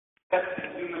Let's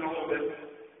zoom in a little bit,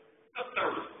 just to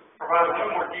provide a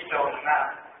little more detail on the map.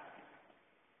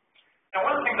 Now,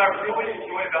 one of the things I really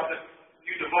enjoy about this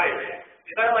new device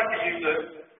is I like to use the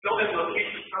built-in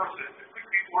location services to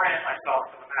quickly orient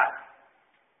myself to the map.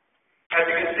 As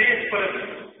you can see, it's put us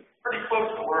pretty close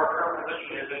to where our current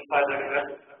position is inside the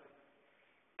convention center.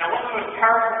 Now, one of the most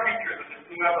powerful features of this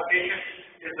new application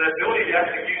is the ability to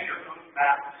actually use your own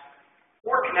maps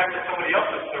or connect to somebody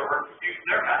else's server to use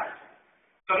their maps.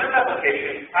 So in this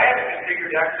application, I have it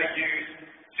configured to actually use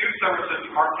 2 services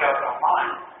from ArcGIS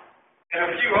Online and a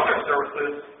few other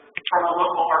services from a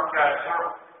local ArcGIS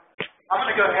server. I'm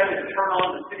going to go ahead and turn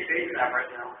on the city base map right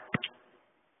now.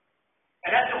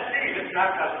 And as you'll see, this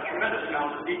map has a tremendous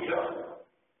amount of detail.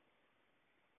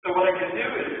 So what I can do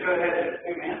is go ahead and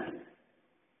zoom in.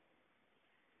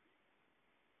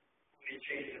 Let me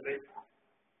change the base map.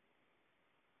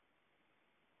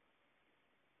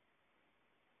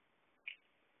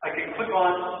 I can click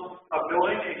on a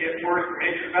building to get more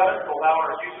information about it to allow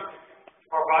our user to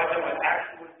provide them with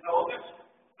actual intelligence.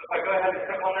 So if I go ahead and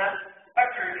click on that, it's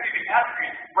actually retrieving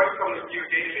attributes right from the view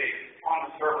database on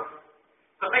the server.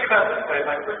 So think about it this way. If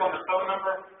I click on the phone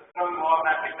number, the phone will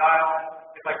automatically dial.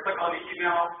 If I click on the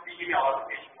email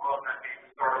application will automatically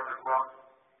start as well.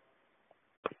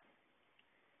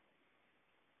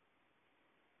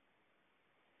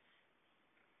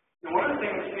 Now, one of the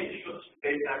things, let me switch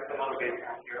base map to another base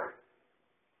map here.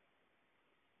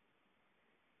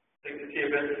 So you can see a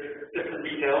bit different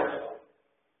details.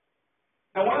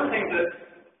 Now, one of the things that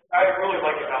I really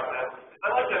like about this is I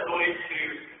like the ability to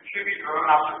contribute your own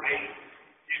observations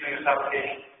using this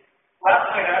application. Last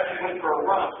night, I actually went for a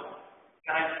run,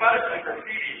 and I spotted some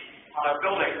graffiti on a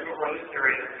building over in this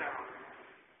area of town.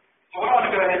 So what I want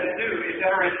to go ahead and do is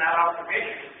enter in that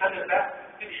observation and send it back to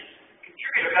the city,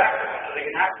 contribute it back to them so they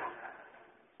can act on that.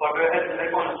 So I'll go ahead and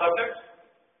take on the subject.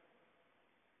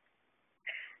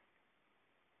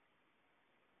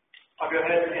 I'll go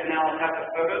ahead and now tap the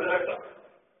photo that I took.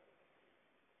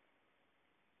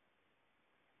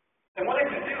 And what I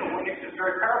can do, what makes this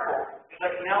very powerful, is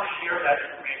I can now share that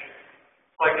information.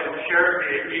 So I can share it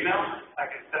via email, I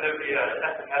can send it via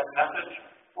SMS message,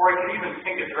 or I can even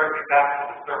ping it directly back to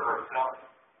the server itself.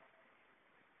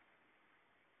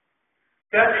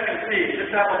 As you can see, this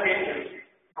application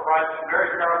provides some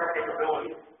very powerful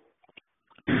capabilities.